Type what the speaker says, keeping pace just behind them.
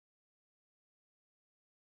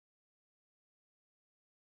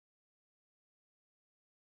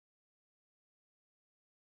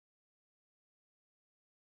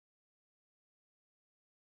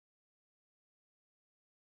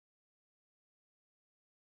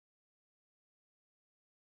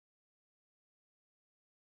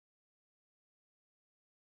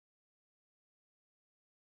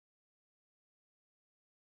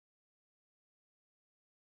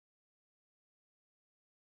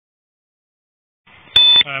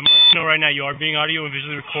I'm letting you know right now, you are being audio and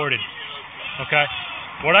visually recorded. Okay?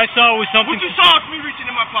 What I saw was something... What you saw was me reaching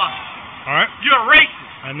in my pocket. Alright? You're a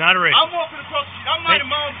racist. I'm not a racist. I'm walking across the street. I'm minding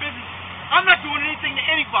my own business. I'm not doing anything to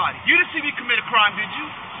anybody. You didn't see me commit a crime, did you?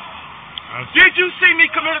 Did you see me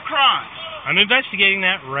commit a crime? I'm investigating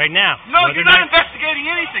that right now. No, you're not investigating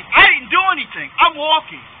anything. I didn't do anything. I'm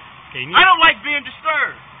walking. Okay, I don't like being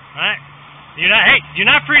disturbed. Alright. You're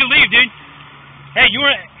not free to leave, dude. Hey, you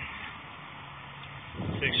were...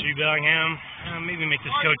 6th Street, Bellingham. Maybe make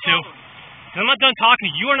this code too. I'm not done talking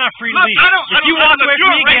to you. You are not free to leave. If you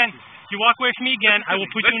walk away from me again, I will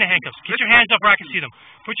put you in the handcuffs. Get your hands up where I can see them.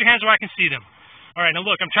 Put your hands where I can see them. All right, now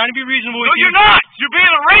look, I'm trying to be reasonable with you. No, you're not. You're being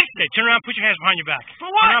a racist. Okay, turn around, put your hands behind your back.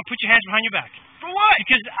 For what? Turn around, put your hands behind your back. For what?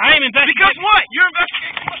 Because I am investigating. Because what? You're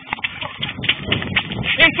investigating.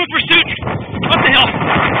 In foot pursuit. What the hell?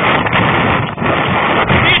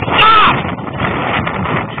 Dude, stop!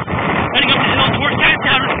 Heading up the hill towards Cat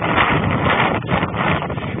Tavern.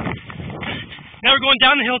 Now we're going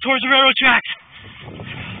down the hill towards the railroad tracks.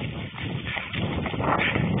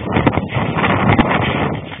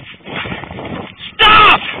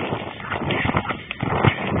 Stop!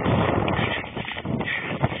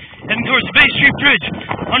 Heading towards the Bay Street Bridge.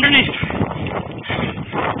 Underneath.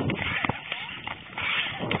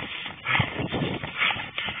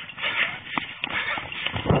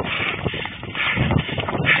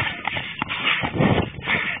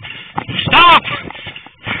 Stop!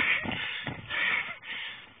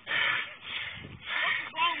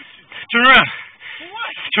 Turn around.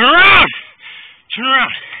 What? Turn around! Turn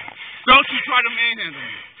around. Don't you try to manhandle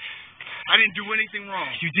me. I didn't do anything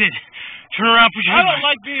wrong. You did. Turn around, put your I hand don't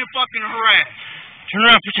like being fucking harassed. Turn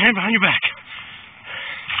around, put your hand behind your back.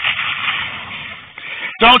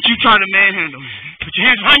 Don't you try to manhandle me. Put your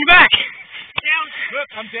hands behind your back. Down. Look,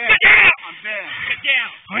 I'm down. Get down! I'm down. Get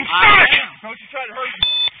down. I'm stuck! Don't you try to hurt me.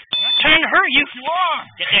 I'm not trying to hurt you. You are.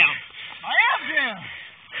 Get down. I am down.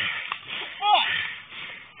 Fuck.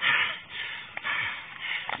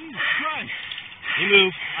 Jesus Christ. You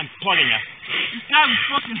move. I'm plugging you. This guy was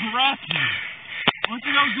fucking harassing me. One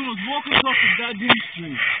thing I was doing was walking across the goddamn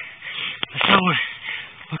street. That would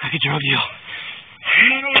look like a drug deal. You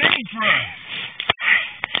don't know any drug.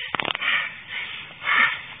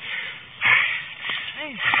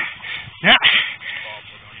 Hey. Yeah.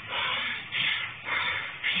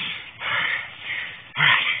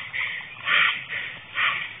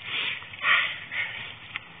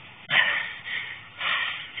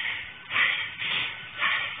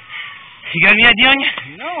 You got any ID on you?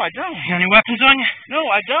 No, I don't. You got any weapons on you? No,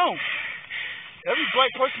 I don't. Every black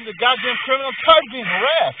person's a goddamn criminal. I'm tired of being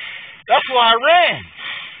harassed. That's why I ran.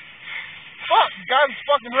 Fuck, the guy was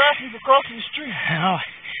fucking harassing me for crossing the street. Oh.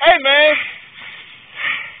 Hey, man.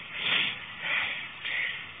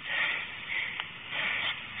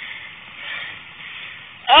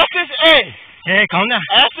 Ask this, hey. Hey, calm down.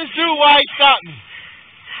 Ask this dude why he stopped me.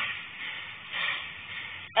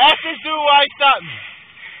 Ask this dude why he stopped me.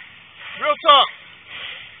 Real talk.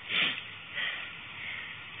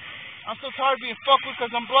 I'm so tired of being fucked with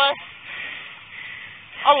because I'm black.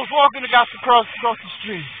 I was walking the guys across the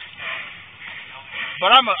street.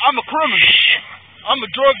 But I'm a criminal. I'm a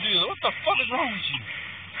drug dealer. What the fuck is wrong with you?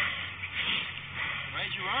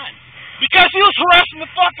 Why'd you run? Because he was harassing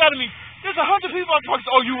the fuck out of me. There's 100 people out the pocket.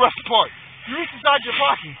 Oh, you rest apart. You reach inside your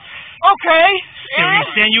pocket. Okay. Okay, we're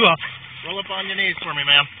gonna stand you up. Roll up on your knees for me,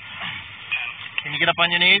 ma'am. Can you get up on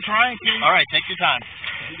your knees? Trying to. All right, take your time.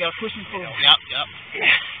 You gotta push me forward. Yep.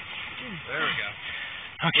 There we go.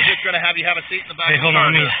 Okay. We're just gonna have you have a seat in the back. Hey, of hold the on,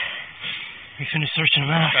 car let me here. finish searching him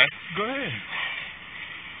out. Okay. Go ahead.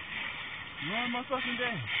 You on my fucking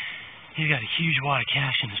day. He's got a huge wad of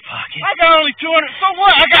cash in his pocket. I got only 200. So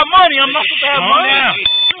what? I got money. I'm not supposed to have Calm money. down.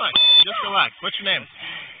 Relax. Just relax. What's your name?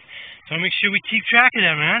 So make sure we keep track of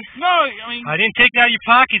that, man. No, I mean. I didn't take it out of your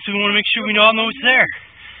pocket, so we want to make sure we all know it's there.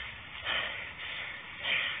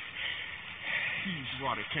 Huge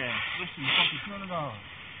wad of cash. Listen, fucking $200. All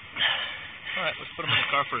right, let's put him in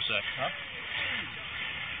the car for a sec. Huh?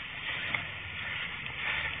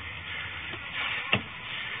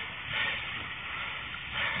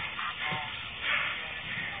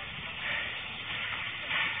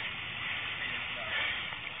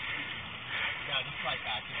 Yeah, just like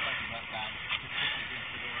that. Just like that. Just put it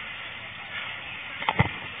against the door.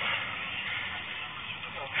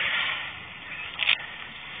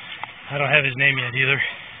 I don't have his name yet either.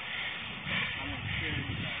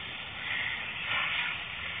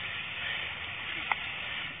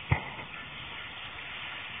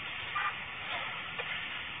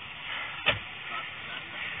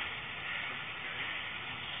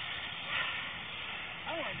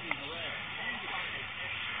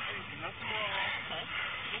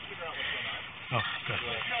 Oh, good.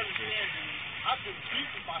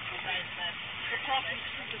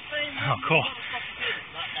 Oh, cool.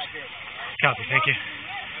 Copy, thank you.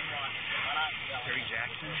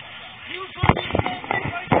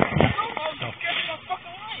 So,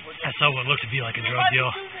 I saw what looked to be like a drug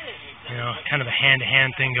deal. You know, kind of a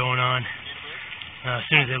hand-to-hand thing going on. As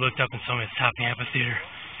soon as they looked up and saw me at the top of the amphitheater,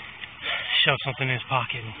 shoved something in his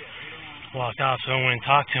pocket and walked off. So I went and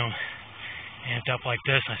talked to him, amped up like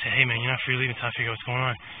this. I said, hey, man, you're not free leaving until I figure out what's going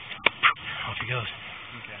on. Off he goes.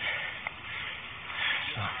 Okay.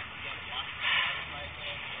 So,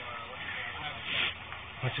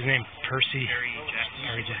 what's his name? Percy?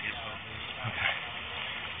 Harry Jackson. Okay.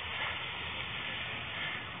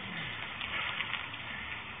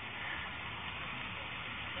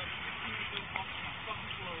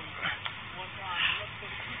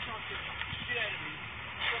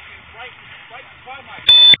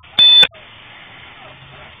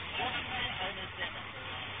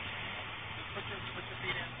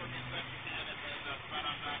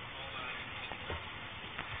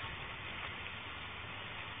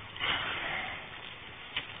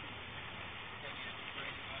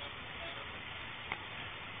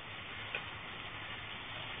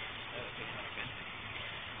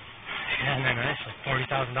 Yeah, isn't that nice? Like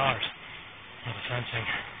 $40,000 for the fencing.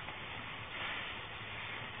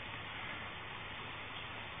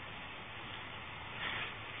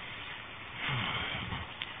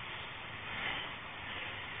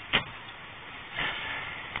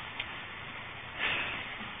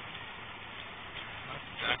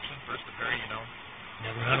 Jackson, first to Perry, you know.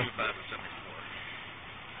 Never met him. Bad at 74.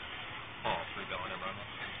 Oh, free Bellingham run.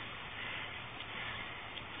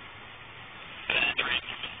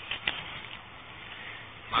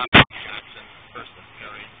 Jackson, first to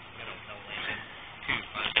Perry, you know, tell Lincoln.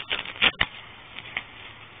 2-5-7.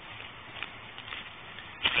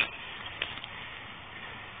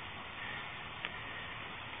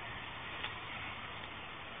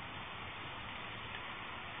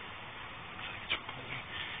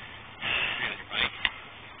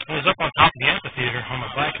 I was up on top of the amphitheater on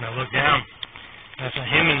my bike, and I looked down, and I saw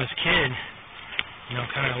him and this kid, you know,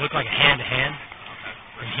 kind of looked like a hand-to-hand.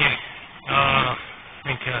 And he, I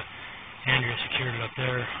think Andrea secured it up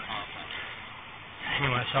there.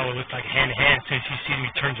 Anyway, I saw what looked like a hand-to-hand. As soon as he sees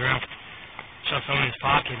me, he turns around, shoves something in his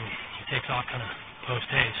pocket, and he takes off kind of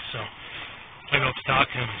post-haste. So I go up to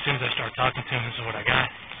talk to him. As soon as I start talking to him, this is what I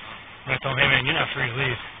got. And I told him, hey, man, you're not free to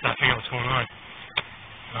leave until I figure out what's going on.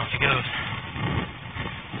 And off he goes.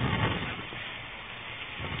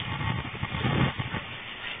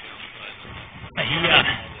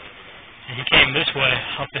 He came this way,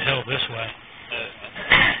 up the hill this way.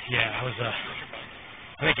 Yeah,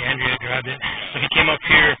 I think Andrea grabbed it. So he came up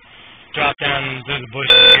here, dropped down through the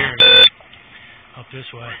bushes here, up this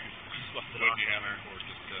way.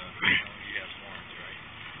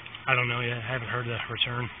 I don't know yet. I haven't heard the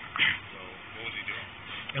return.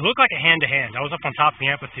 It looked like a hand-to-hand. I was up on top of the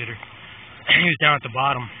amphitheater. He was down at the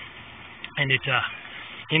bottom. And he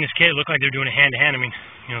and this kid looked like they were doing a hand-to-hand. I mean,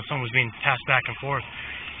 you know, someone was being passed back and forth.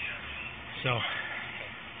 So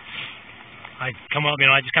I come up, you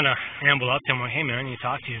know, I just kind of ambled up to him, like, hey, man, I need to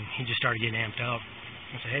talk to you. And he just started getting amped up.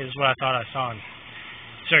 I said, hey, this is what I thought I saw. And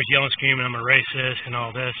he starts yelling, screaming, I'm a racist and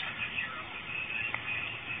all this.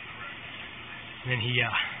 And then he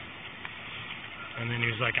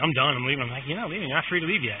was like, I'm done, I'm leaving. I'm like, you're not leaving, you're not free to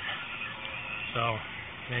leave yet. So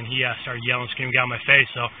then he started yelling, screaming, got in my face.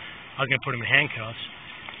 So I was going to put him in handcuffs.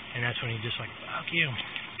 And that's when he just like, fuck you.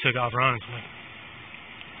 Took off running. I'm like,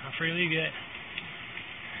 not free to leave yet.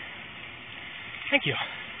 Thank you.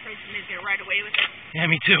 Afraid somebody's gonna ride away with it. Yeah,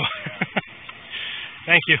 me too.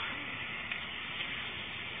 Thank you.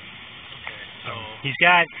 Okay, so he's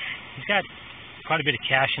got quite a bit of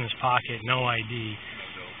cash in his pocket, no ID.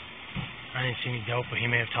 I didn't see any dope, but he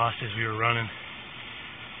may have tossed it as we were running.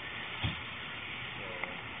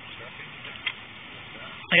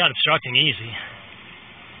 I got obstructing easy.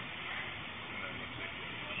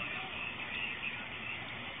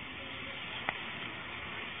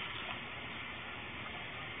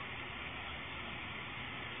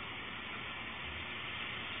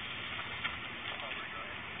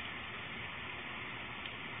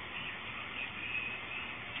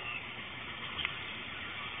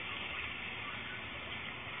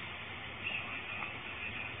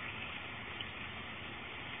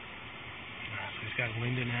 He's got a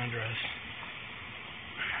Linden address.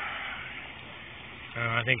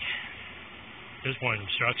 I think at this point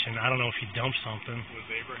obstruction. I don't know if he dumped something. was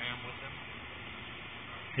Abraham with him?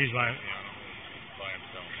 He's by. Yeah, I don't know. By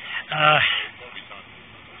himself.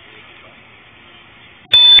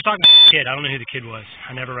 was talking to the kid. I don't know who the kid was.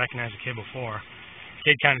 I never recognized the kid before. The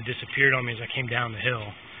kid kind of disappeared on me as I came down the hill,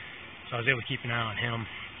 so I was able to keep an eye on him.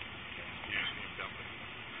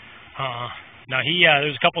 Now there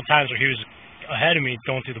was a couple times where he was ahead of me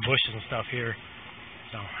going through the bushes and stuff here,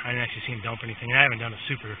 so I didn't actually see him dump anything. And I haven't done a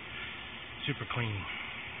super clean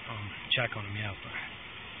check on him yet. But.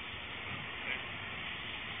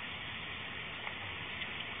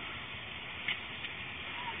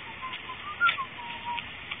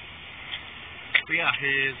 But yeah,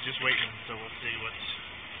 he is just waiting, so we'll see what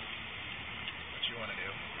you want to do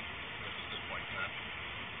at this point in time.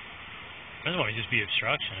 I just want to just be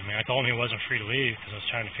obstruction. I mean, I told him he wasn't free to leave because I was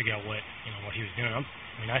trying to figure out what he was doing. I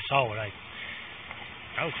mean, I saw what I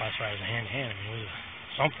would classify as a hand-to-hand. I mean, it was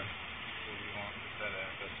something. So you want that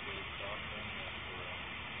investigative stop then for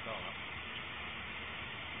stop?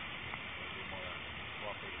 Maybe more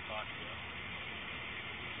cooperative talk to you.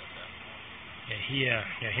 Yeah,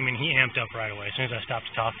 he amped up right away. As soon as I stopped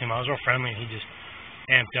to talk to him, I was real friendly, and he just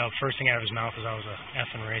amped up. First thing out of his mouth was I was a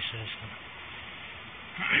effing racist.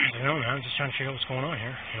 And, man, I'm just trying to figure out what's going on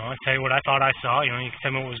here. I tell you what I thought I saw. You can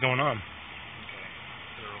tell me what was going on. Okay.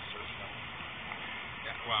 Thorough search now.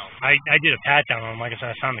 Yeah, wow. I did a pat down on him. Like I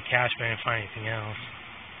said, I found the cash, but I didn't find anything else.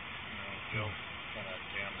 Still kind of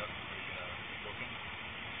jammed up before you get booking.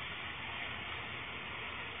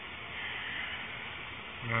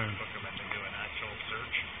 Right. Book him and then do an actual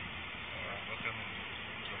search. Or book him and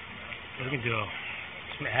go from there. We can do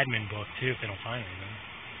some admin book, too, if they don't find anything.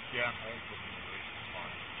 Yeah, I think booking the race is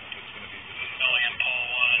fine. If it's going to be just Bellingham Pole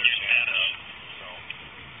 1, your status. So,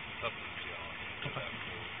 it's up to the CL. Okay.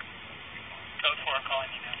 Code 4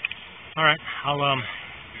 calling you now. All right, I'll Do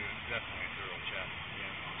definitely a thorough check.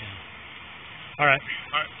 Yeah. All right.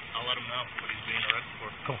 I'll let him know what he's being arrested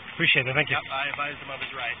for. Cool. Appreciate it. Thank you. Yep, I advised him of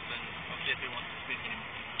his rights, and I'll see if he wants to speak to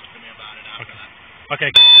me about it after that.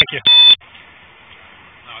 Okay. Thank you.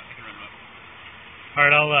 No, I can run him up. All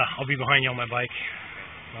right, I'll be behind you on my bike.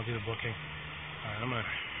 I'll do the booking. All right, I'm gonna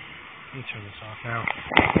turn this off now.